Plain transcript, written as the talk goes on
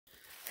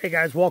Hey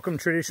guys, welcome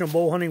to Traditional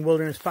Bow Hunting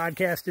Wilderness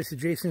Podcast. This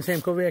is Jason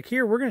Samkoviak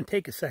here. We're going to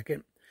take a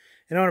second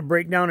and I want to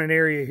break down an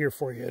area here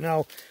for you.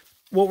 Now,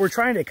 what we're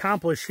trying to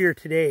accomplish here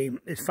today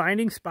is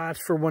finding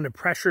spots for when the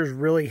pressure is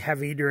really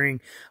heavy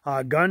during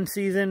gun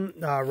season,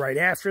 right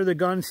after the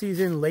gun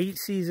season, late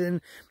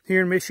season.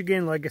 Here in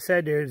Michigan, like I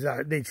said,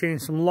 they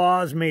changed some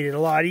laws, made it a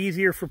lot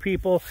easier for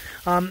people.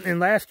 And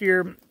last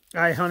year,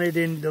 I hunted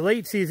in the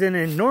late season,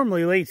 and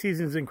normally late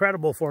season is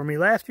incredible for me.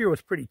 Last year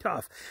was pretty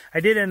tough. I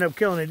did end up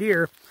killing a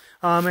deer.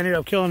 Ended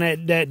up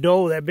killing that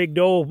doe, that big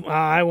doe,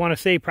 I want to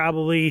say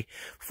probably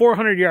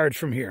 400 yards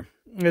from here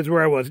is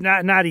where I was.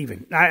 Not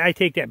even. I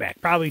take that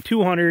back. Probably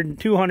 200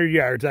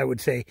 yards, I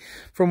would say,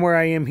 from where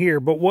I am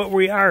here. But what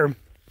we are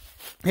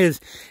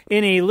is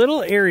in a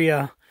little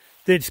area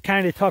that's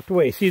kind of tucked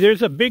away. See,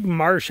 there's a big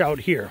marsh out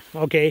here,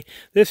 okay?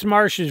 This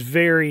marsh is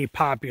very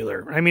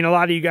popular. I mean, a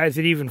lot of you guys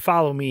that even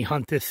follow me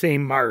hunt this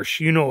same marsh.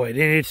 You know it.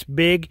 And it's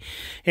big,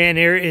 and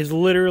there is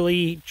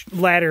literally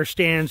ladder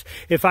stands.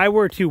 If I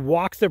were to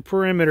walk the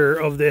perimeter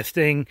of this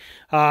thing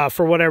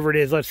for whatever it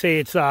is, let's say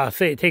it's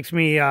say it takes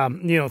me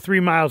 3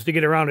 miles to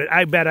get around it,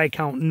 I bet I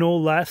count no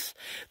less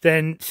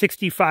than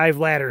 65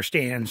 ladder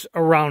stands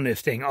around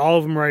this thing. All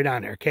of them right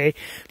on there, okay?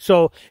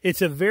 So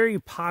it's a very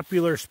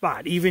popular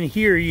spot. Even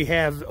here you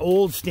have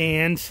old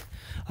stands.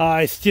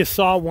 I just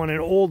saw one, an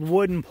old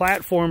wooden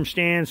platform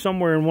stand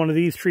somewhere in one of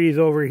these trees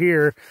over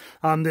here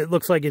that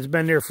looks like it's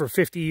been there for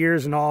 50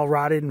 years and all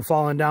rotted and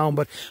fallen down.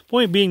 But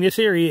point being, this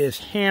area is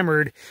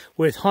hammered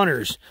with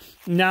hunters.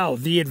 Now,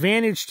 the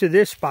advantage to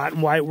this spot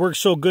and why it worked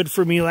so good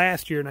for me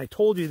last year, and I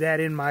told you that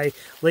in my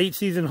late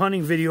season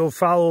hunting video,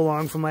 follow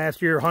along from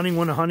last year, hunting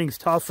when the hunting's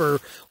tough or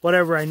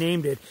whatever I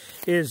named it,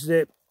 is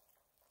that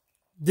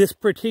this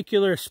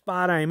particular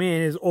spot I'm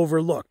in is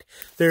overlooked.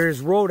 There is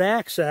road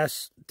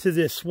access to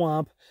this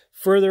swamp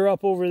further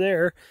up over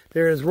there.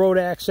 There is road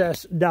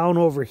access down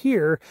over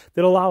here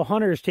that allow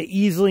hunters to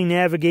easily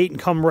navigate and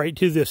come right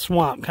to this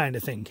swamp kind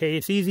of thing, okay?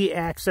 It's easy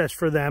access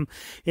for them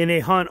in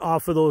a hunt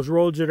off of those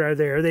roads that are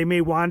there. They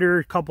may wander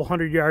a couple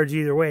hundred yards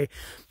either way,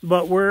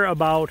 but we're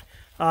about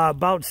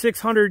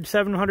 600,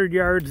 700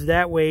 yards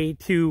that way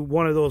to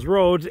one of those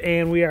roads,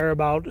 and we are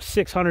about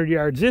 600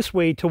 yards this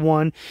way to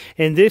one,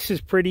 and this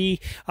is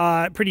pretty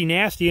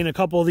nasty in a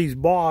couple of these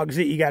bogs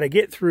that you got to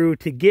get through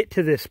to get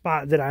to this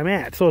spot that I'm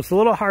at. So it's a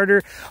little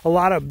harder, a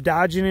lot of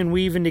dodging and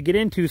weaving to get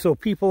into, so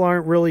people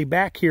aren't really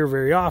back here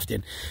very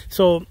often.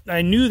 So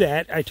I knew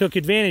that, I took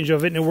advantage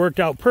of it, and it worked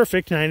out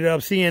perfect, and I ended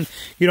up seeing,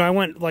 I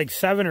went like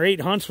 7 or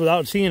 8 hunts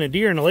without seeing a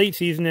deer in the late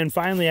season, and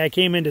finally I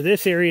came into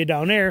this area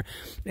down there,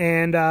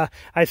 and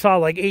I saw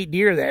like 8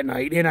 deer that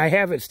night, and I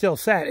have it still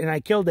set, and I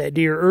killed that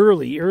deer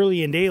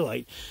early in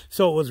daylight.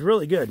 So it was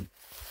really good.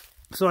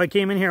 So I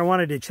came in here, I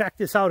wanted to check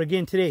this out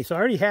again today. So I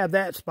already have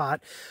that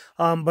spot,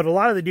 but a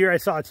lot of the deer I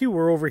saw too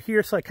were over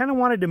here, so I kind of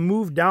wanted to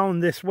move down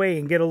this way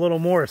and get a little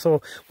more.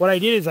 So what I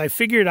did is I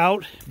figured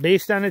out,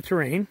 based on the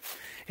terrain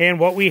and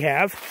what we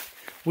have,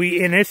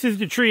 and this is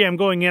the tree I'm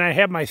going in. I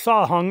have my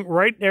saw hung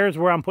right there is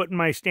where I'm putting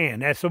my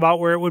stand. That's about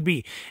where it would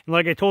be. And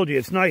like I told you,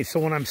 it's nice. So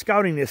when I'm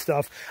scouting this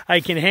stuff,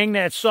 I can hang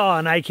that saw,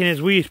 and I can, as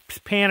we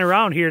pan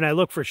around here and I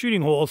look for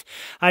shooting holes,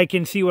 I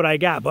can see what I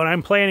got. But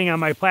I'm planning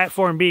on my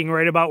platform being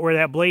right about where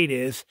that blade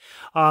is,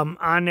 on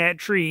that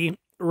tree.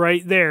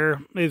 Right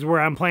there is where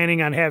I'm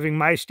planning on having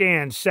my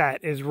stand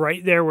set, is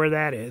right there where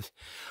that is.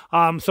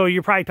 So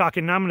you're probably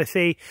talking, I'm going to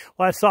say,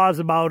 well, that saw is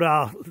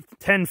about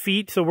 10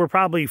 feet, so we're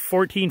probably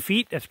 14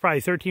 feet. That's probably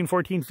 13,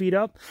 14 feet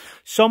up.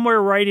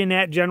 Somewhere right in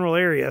that general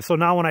area. So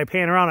now when I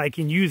pan around, I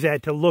can use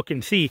that to look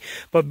and see.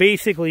 But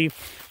basically,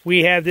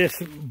 we have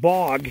this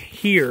bog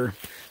here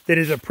that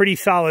is a pretty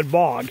solid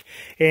bog.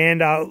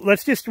 And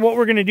what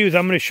we're going to do is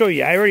I'm going to show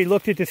you. I already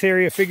looked at this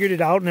area, figured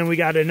it out, and then we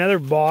got another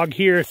bog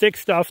here, thick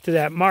stuff to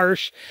that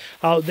marsh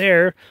out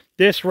there.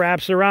 This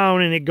wraps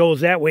around and it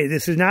goes that way.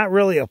 This is not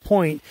really a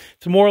point.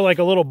 It's more like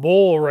a little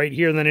bowl right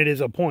here than it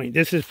is a point.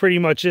 This is pretty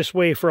much this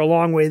way for a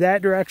long way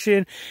that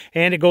direction,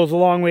 and it goes a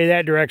long way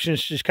that direction.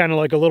 It's just kind of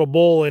like a little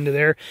bowl into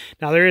there.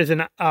 Now there is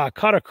an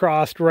cut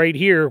across right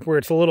here where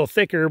it's a little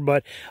thicker,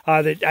 but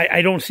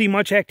I don't see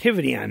much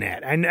activity on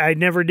that. I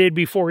never did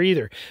before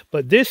either.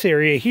 But this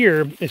area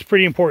here is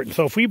pretty important.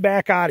 So if we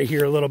back out of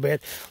here a little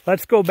bit,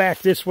 let's go back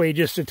this way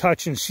just to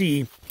touch and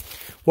see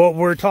what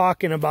we're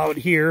talking about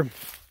here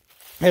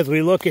as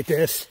we look at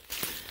this.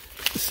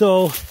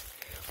 So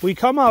we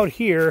come out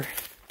here,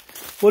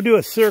 we'll do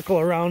a circle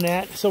around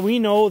that, so we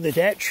know that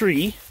that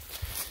tree,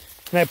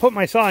 and I put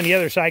my saw on the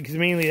other side because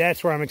mainly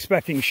that's where I'm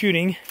expecting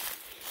shooting,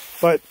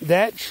 but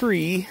that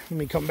tree, let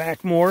me come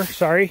back more,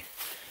 sorry,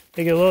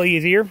 make it a little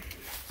easier.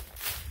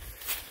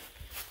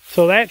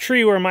 So that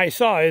tree where my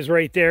saw is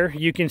right there,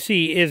 you can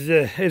see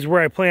is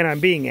where I plan on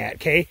being at,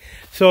 okay?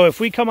 So if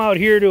we come out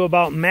here to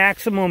about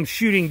maximum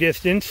shooting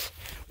distance,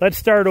 let's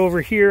start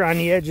over here on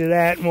the edge of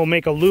that, and we'll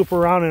make a loop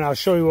around, and I'll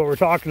show you what we're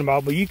talking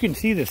about. But you can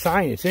see the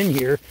sign, it's in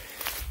here.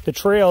 The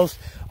trails,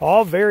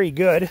 all very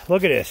good.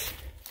 Look at this.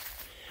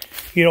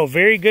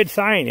 Very good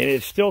sign, and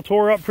it still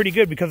tore up pretty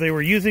good because they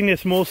were using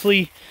this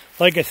mostly,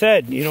 like I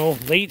said,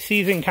 late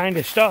season kind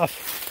of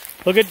stuff.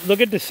 Look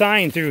at the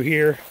sign through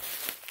here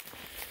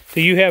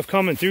that you have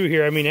coming through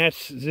here. I mean,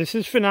 this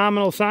is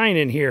phenomenal sign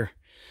in here.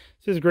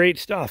 This is great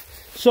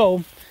stuff.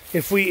 So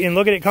and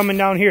look at it coming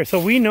down here. So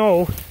we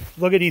know,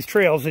 look at these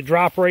trails that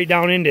drop right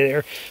down into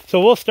there.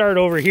 So we'll start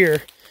over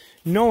here,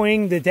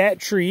 knowing that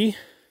tree,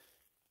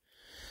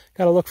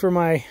 got to look for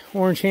my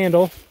orange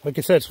handle. Like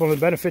I said, it's one of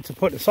the benefits of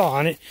putting a saw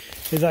on it,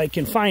 is I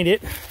can find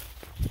it.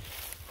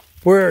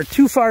 We're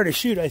too far to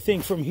shoot, I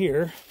think, from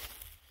here.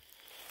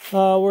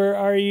 Where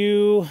are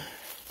you?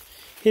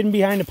 Hidden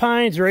behind the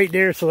pines, right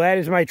there. So that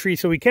is my tree.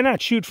 So we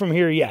cannot shoot from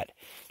here yet.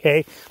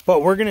 Okay,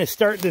 but we're going to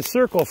start this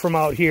circle from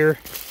out here.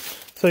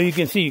 So you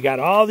can see you got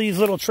all these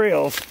little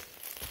trails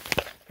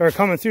that are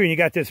coming through, and you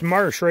got this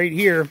marsh right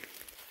here,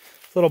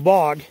 little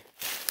bog.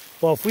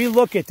 Well, if we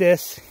look at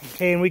this,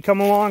 okay, and we come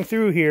along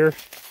through here,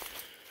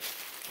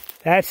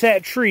 that's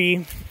that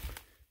tree,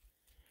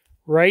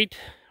 right?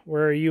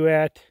 Where are you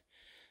at?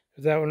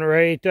 Is that one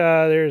right?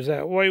 There's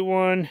that white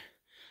one.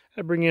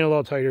 I bring in a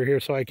little tighter here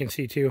so I can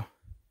see too.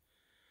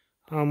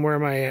 Where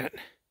am I at?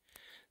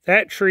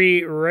 That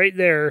tree right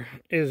there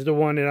is the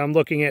one that I'm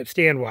looking at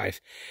stand-wise.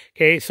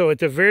 Okay, so at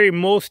the very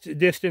most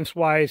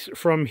distance-wise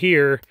from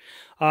here,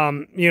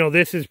 you know,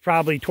 this is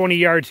probably 20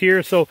 yards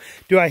here. So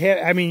do I have,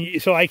 I mean,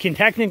 so I can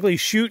technically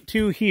shoot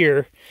to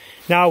here.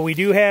 Now, we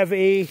do have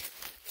a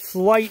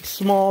slight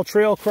small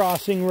trail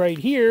crossing right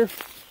here,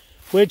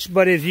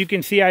 but as you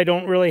can see, I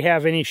don't really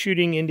have any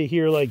shooting into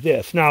here like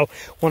this. Now,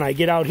 when I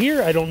get out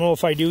here, I don't know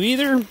if I do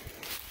either.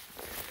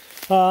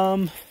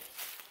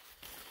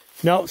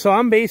 No, so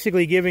I'm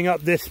basically giving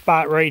up this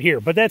spot right here,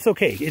 but that's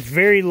okay. It's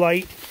very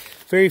light,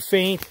 very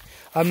faint.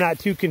 I'm not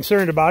too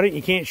concerned about it.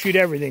 You can't shoot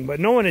everything, but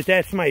knowing that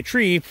that's my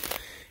tree,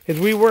 as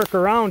we work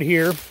around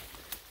here,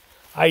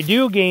 I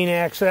do gain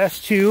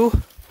access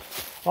to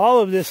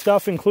all of this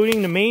stuff,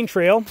 including the main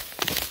trail.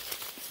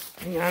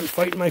 Hang on,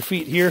 fighting my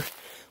feet here.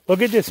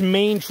 Look at this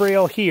main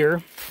trail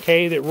here,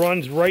 okay, that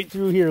runs right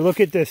through here.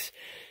 Look at this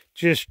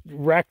just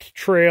wrecked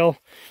trail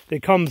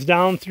that comes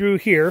down through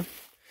here.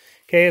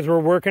 Okay, as we're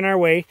working our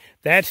way,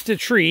 that's the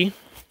tree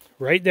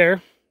right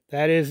there.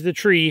 That is the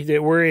tree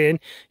that we're in.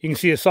 You can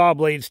see a saw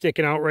blade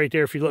sticking out right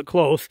there if you look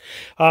close.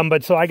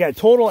 But so I got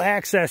total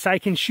access. I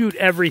can shoot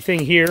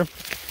everything here.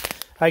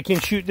 I can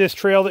shoot this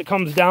trail that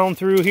comes down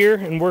through here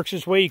and works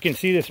its way. You can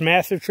see this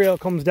massive trail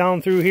comes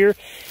down through here,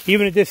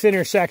 even at this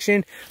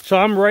intersection. So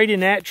I'm right in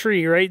that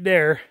tree right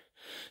there.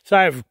 So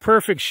I have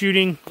perfect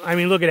shooting. I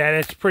mean, look at that.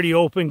 It's pretty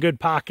open, good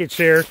pockets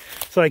there.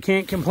 So I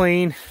can't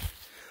complain.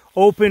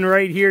 Open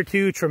right here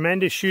too,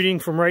 tremendous shooting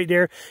from right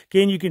there.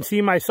 Again, you can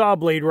see my saw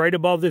blade right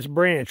above this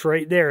branch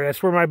right there.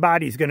 That's where my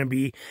body's going to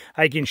be.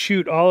 I can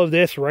shoot all of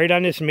this right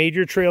on this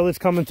major trail that's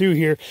coming through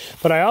here.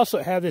 But I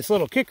also have this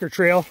little kicker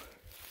trail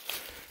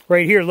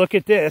right here. Look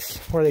at this,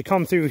 where they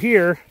come through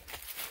here.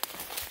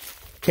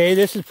 Okay,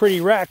 this is pretty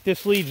wrecked.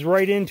 This leads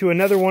right into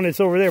another one that's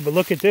over there. But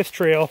look at this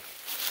trail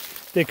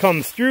that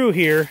comes through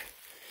here.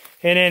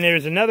 And then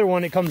there's another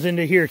one that comes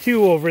into here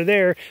too over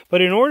there.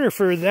 But in order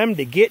for them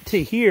to get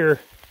to here,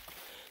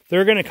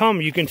 they're going to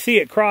come. You can see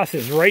it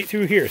crosses right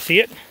through here. See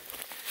it?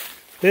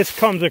 This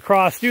comes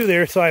across through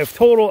there, so I have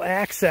total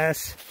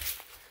access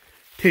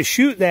to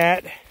shoot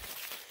that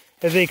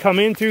as they come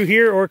in through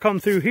here or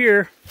come through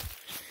here.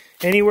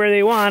 Anywhere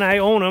they want, I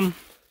own them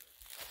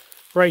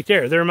right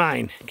there. They're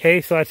mine.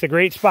 Okay, so that's a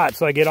great spot.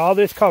 So I get all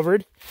this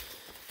covered.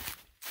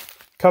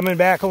 Coming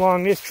back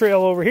along this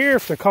trail over here,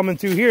 if they're coming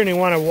through here and they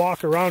want to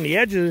walk around the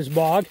edge of this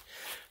bog,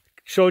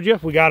 showed you,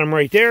 we got them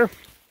right there.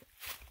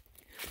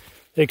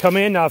 They come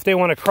in. Now, if they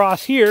want to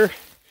cross here,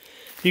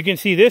 you can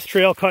see this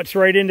trail cuts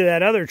right into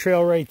that other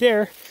trail right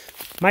there.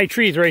 My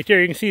tree's right there.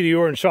 You can see the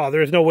orange saw.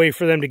 There's no way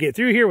for them to get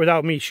through here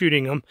without me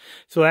shooting them.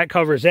 So that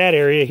covers that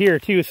area here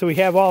too. So we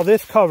have all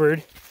this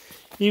covered,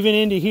 even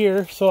into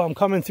here. So I'm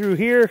coming through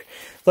here.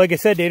 Like I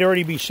said, they'd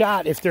already be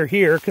shot if they're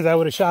here, because I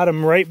would have shot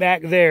them right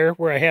back there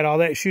where I had all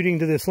that shooting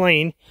to this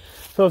lane.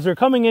 So if they're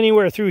coming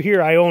anywhere through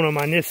here, I own them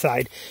on this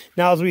side.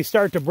 Now, as we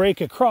start to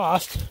break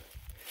across,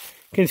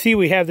 you can see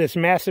we have this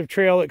massive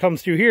trail that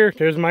comes through here.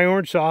 There's my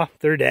orange saw.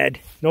 They're dead.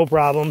 No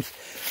problems.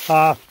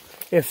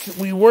 If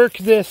we work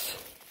this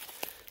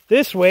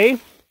way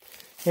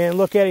and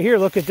look at it here,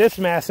 look at this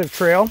massive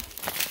trail.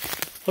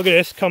 Look at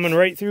this coming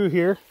right through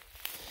here.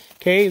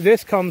 Okay,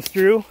 this comes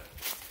through.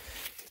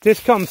 This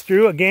comes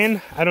through.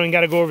 Again, I don't even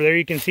got to go over there.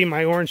 You can see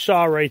my orange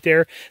saw right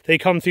there. They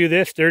come through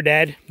this. They're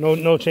dead.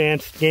 No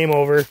chance. Game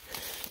over.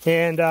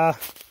 And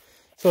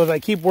so as I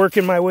keep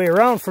working my way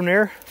around from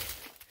there,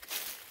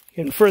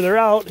 getting further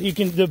out, you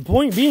can, the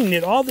point being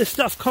that all this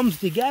stuff comes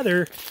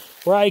together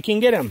where I can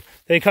get them.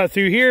 They cut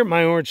through here,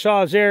 my orange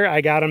saw's there,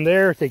 I got them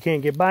there, they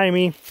can't get by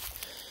me.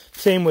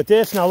 Same with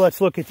this. Now let's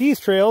look at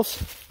these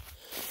trails.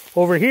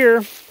 Over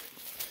here,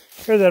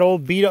 there's that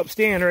old beat up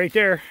stand right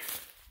there.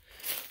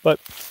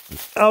 But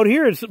out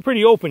here it's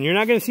pretty open. You're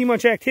not going to see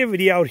much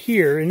activity out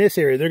here in this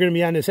area. They're going to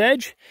be on this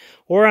edge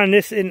or on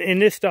this in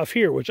this stuff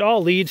here, which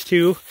all leads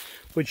to,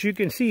 which you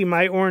can see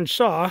my orange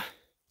saw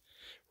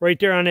right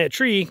there on that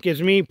tree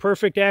gives me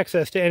perfect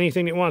access to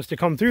anything that wants to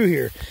come through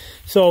here.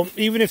 So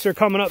even if they're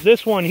coming up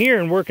this one here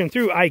and working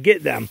through, I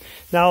get them.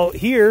 Now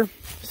here,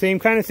 same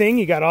kind of thing.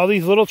 You got all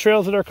these little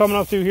trails that are coming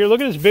up through here.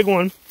 Look at this big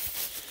one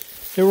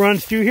that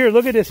runs through here.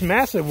 Look at this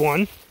massive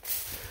one.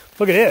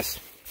 Look at this.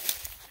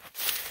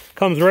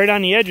 Comes right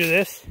on the edge of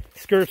this,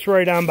 skirts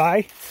right on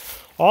by.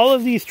 All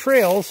of these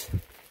trails,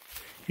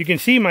 you can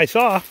see my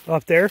saw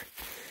up there.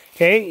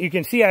 Okay, you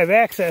can see I have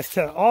access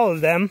to all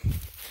of them.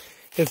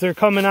 If they're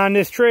coming on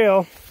this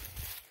trail,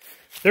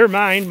 they're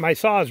mine. My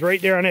saw is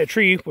right there on that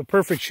tree with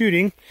perfect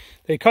shooting.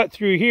 They cut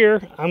through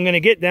here, I'm going to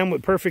get them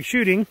with perfect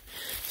shooting.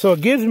 So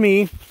it gives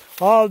me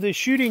all the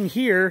shooting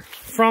here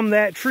from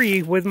that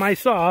tree with my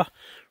saw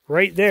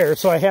right there.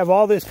 So I have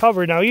all this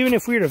covered. Now, even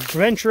if we were to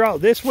venture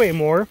out this way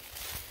more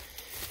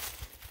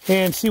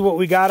and see what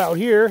we got out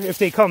here, if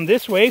they come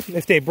this way,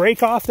 if they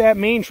break off that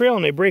main trail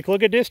and they break,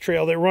 look at this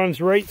trail that runs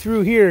right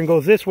through here and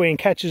goes this way and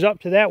catches up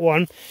to that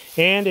one.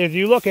 And if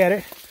you look at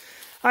it,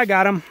 I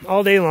got them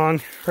all day long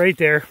right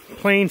there.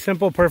 Plain,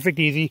 simple, perfect,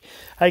 easy.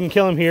 I can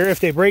kill them here. If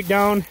they break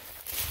down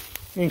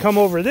and come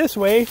over this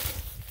way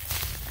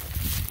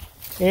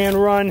and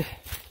run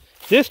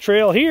this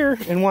trail here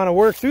and want to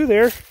work through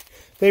there,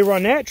 they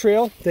run that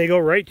trail, they go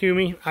right to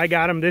me. I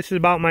got them. This is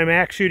about my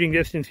max shooting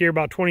distance here,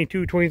 about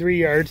 22, 23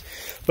 yards.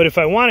 But if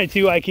I wanted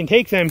to, I can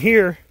take them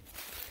here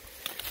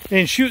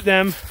and shoot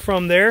them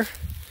from there.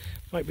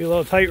 Might be a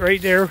little tight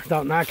right there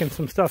without knocking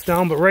some stuff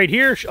down, but right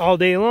here all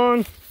day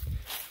long.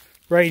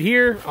 Right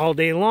here all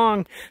day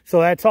long.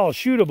 So that's all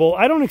shootable.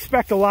 I don't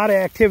expect a lot of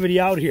activity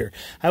out here.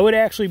 I would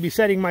actually be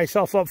setting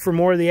myself up for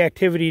more of the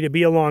activity to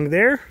be along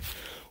there,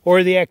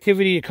 or the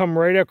activity to come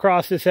right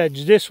across this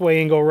edge this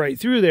way and go right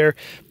through there.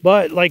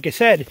 But like I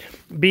said,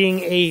 being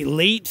a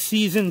late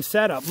season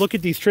setup, look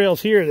at these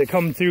trails here that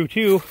come through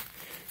too.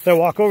 So I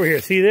walk over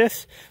here, see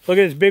this? Look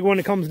at this big one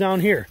that comes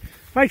down here.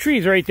 My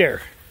tree's right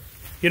there.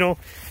 You know,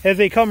 as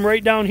they come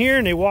right down here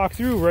and they walk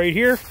through right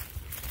here,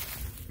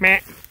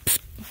 night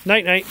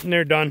night, and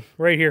they're done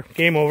right here.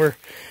 Game over.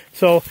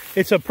 So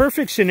it's a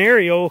perfect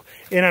scenario,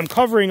 and I'm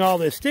covering all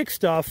this stick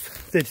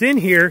stuff that's in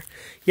here,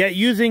 yet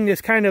using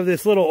this kind of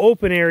this little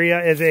open area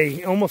as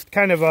a almost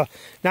kind of a,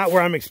 not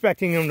where I'm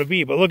expecting them to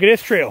be. But look at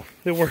this trail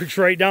that works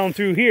right down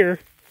through here,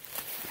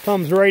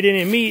 comes right in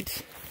and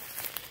meets.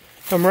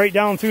 Come right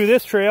down through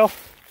this trail.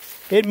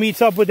 It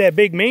meets up with that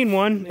big main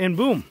one, and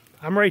boom,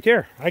 I'm right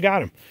there. I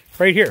got him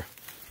right here.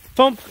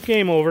 Thump,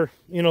 game over.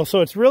 You know,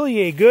 so it's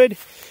really a good,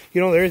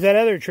 you know, there's that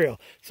other trail.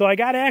 So I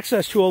got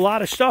access to a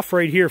lot of stuff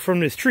right here from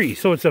this tree.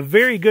 So it's a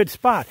very good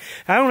spot.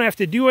 I don't have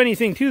to do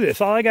anything to this.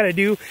 All I got to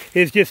do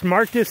is just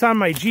mark this on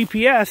my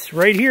GPS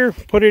right here,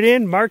 put it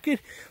in, mark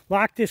it,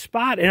 lock this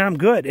spot, and I'm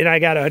good. And I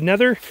got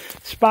another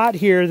spot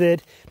here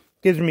that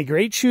gives me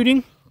great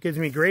shooting, gives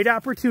me great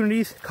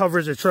opportunities,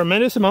 covers a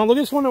tremendous amount. Look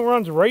at this one that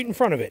runs right in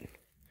front of it.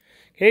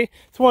 Okay,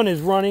 this one is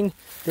running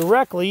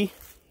directly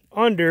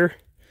under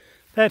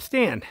that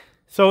stand.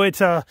 So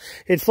it's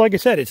like I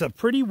said, it's a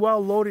pretty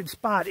well loaded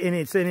spot, and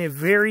it's in a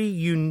very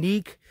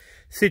unique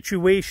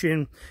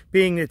situation,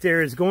 being that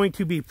there is going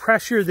to be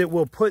pressure that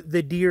will put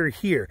the deer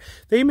here.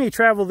 They may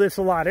travel this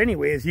a lot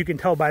anyway, as you can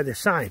tell by the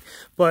sign.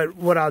 But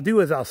what I'll do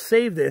is I'll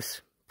save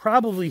this,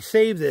 probably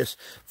save this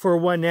for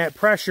when that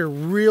pressure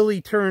really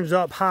turns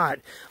up hot.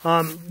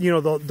 You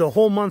know, the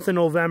whole month of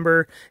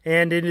November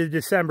and into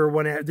December,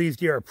 when these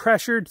deer are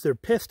pressured, they're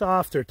pissed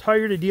off, they're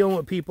tired of dealing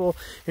with people,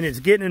 and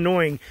it's getting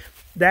annoying.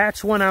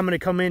 That's when I'm going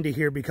to come into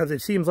here, because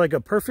it seems like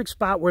a perfect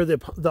spot where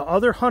the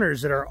other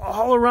hunters that are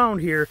all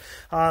around here,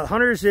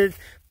 hunters that,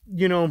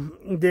 you know,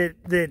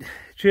 that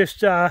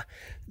just,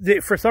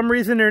 that for some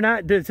reason they're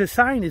not, the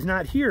sign is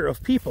not here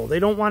of people. They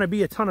don't want to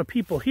be a ton of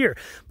people here.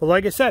 But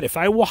like I said, if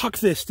I walk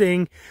this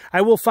thing,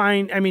 I will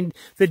find, I mean,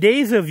 the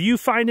days of you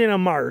finding a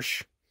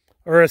marsh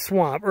or a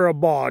swamp or a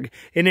bog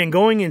and then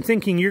going and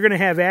thinking you're going to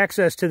have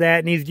access to that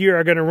and these deer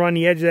are going to run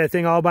the edge of that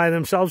thing all by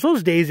themselves,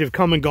 those days have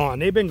come and gone.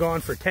 They've been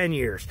gone for 10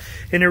 years.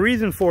 And the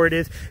reason for it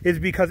is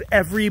because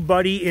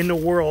everybody in the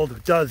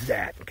world does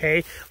that,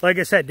 okay? Like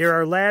I said, there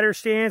are ladder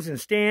stands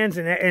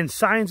and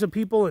signs of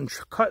people and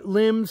cut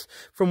limbs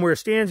from where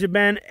stands have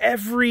been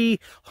every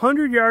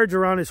 100 yards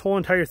around this whole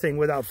entire thing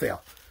without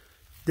fail.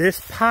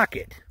 This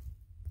pocket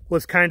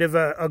was kind of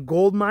a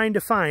gold mine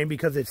to find,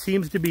 because it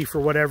seems to be,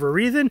 for whatever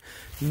reason,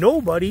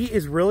 nobody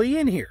is really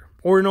in here,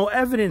 or no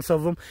evidence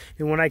of them.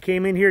 And when I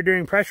came in here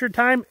during pressure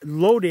time,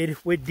 loaded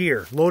with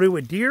deer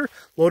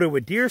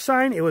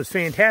sign, it was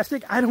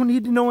fantastic. I don't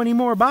need to know any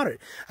more about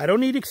it. I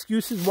don't need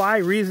excuses why,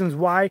 reasons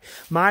why.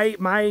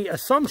 My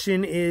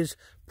assumption is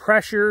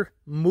pressure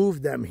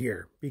moved them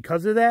here.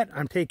 Because of that,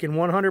 I'm taking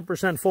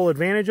 100% full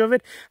advantage of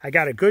it. I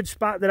got a good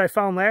spot that I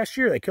found last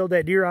year. I killed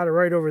that deer out of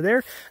right over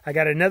there. I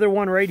got another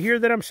one right here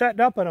that I'm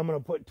setting up, and I'm going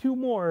to put 2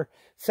 more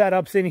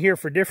setups in here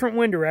for different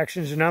wind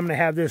directions, and I'm going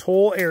to have this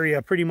whole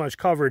area pretty much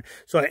covered.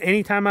 So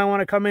anytime I want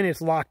to come in,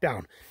 it's locked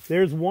down.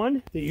 There's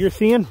one that you're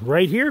seeing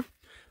right here.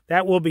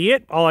 that will be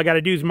it. All I got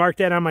to do is mark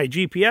that on my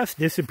GPS,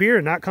 disappear,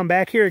 and not come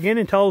back here again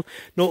until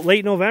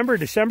late November,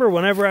 December,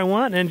 whenever I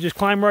want, and just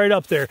climb right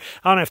up there.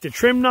 I don't have to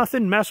trim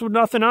nothing, mess with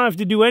nothing. I don't have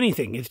to do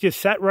anything. It's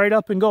just set right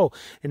up and go.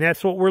 And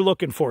that's what we're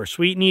looking for.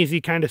 Sweet and easy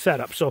kind of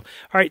setup. So, all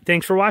right,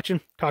 thanks for watching.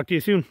 Talk to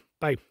you soon. Bye.